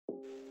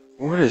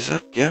What is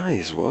up,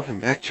 guys?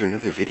 Welcome back to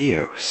another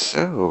video.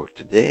 So,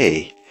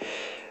 today,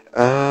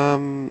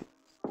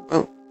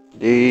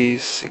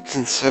 days 6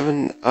 and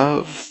 7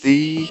 of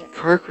the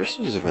car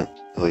Christmas event,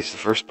 at least the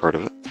first part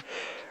of it.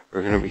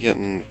 We're going to be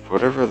getting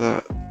whatever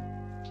that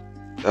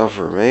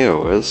Alfa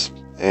Romeo is,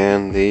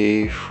 and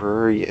the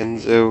Ferrari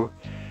Enzo,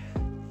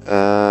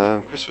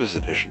 Christmas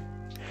edition.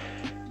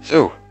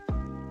 So,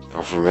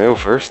 Alfa Romeo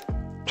first,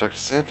 talk to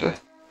Santa.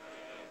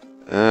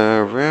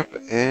 Wrap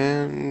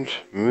and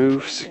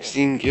move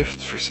 16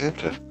 gifts for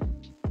Santa.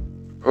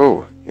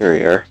 Oh, here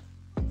we are.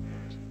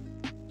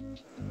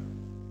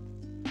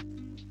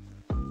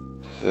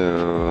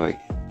 So, like,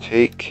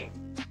 take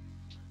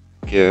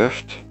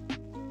gift,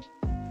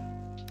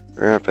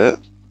 wrap it.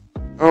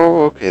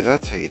 Oh, okay,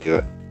 that's how you do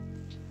it.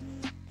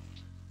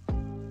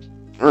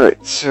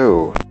 Alright,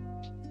 so,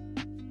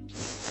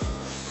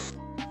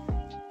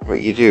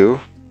 what you do,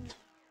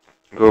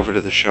 go over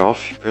to the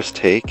shelf, you press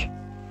take.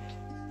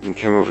 You can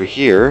come over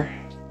here,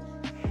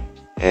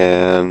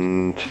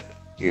 and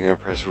you're going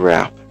to press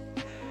wrap,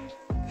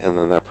 and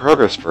then that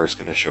progress bar is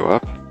going to show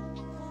up,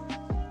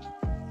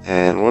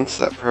 and once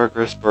that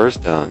progress bar is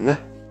done, if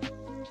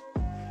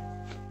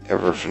it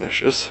ever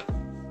finishes,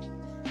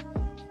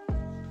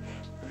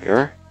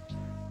 here,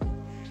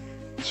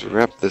 so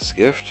wrap this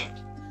gift,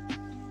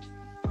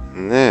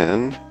 and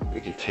then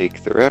we can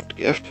take the wrapped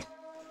gift,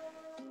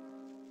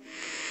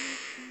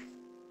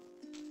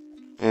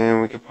 and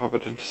we can pop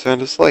it into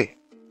Santa's sleigh.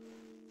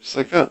 Just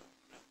like that.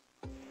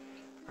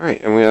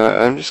 Alright, and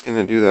I'm just going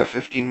to do that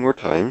 15 more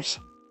times.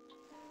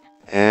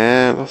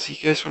 And I'll see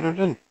you guys when I'm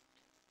done.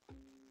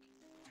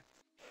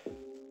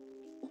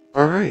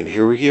 Alright,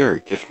 here we are.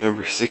 Gift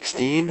number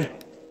 16.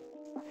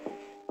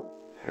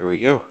 There we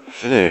go.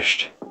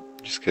 Finished.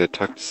 Just going to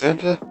talk to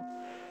Santa.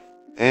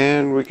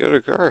 And we got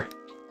a car.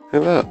 Look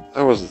at that.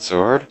 That wasn't so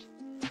hard.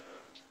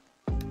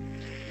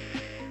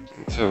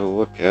 Let's have a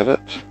look at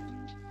it.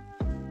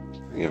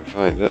 If we can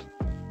find it.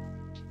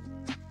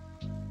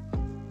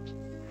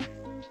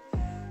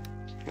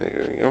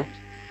 There we go.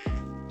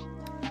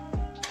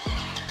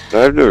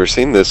 I've never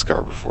seen this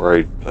car before.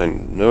 I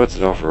know it's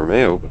an Alfa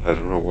Romeo, but I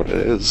don't know what it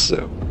is,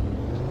 so...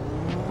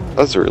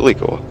 That's really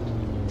cool.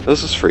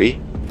 This is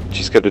free.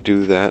 She's got to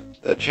do that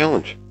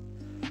challenge.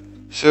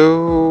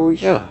 So,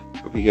 yeah.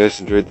 Hope you guys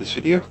enjoyed this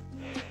video.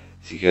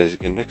 See you guys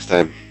again next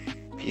time.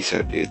 Peace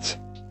out, dudes.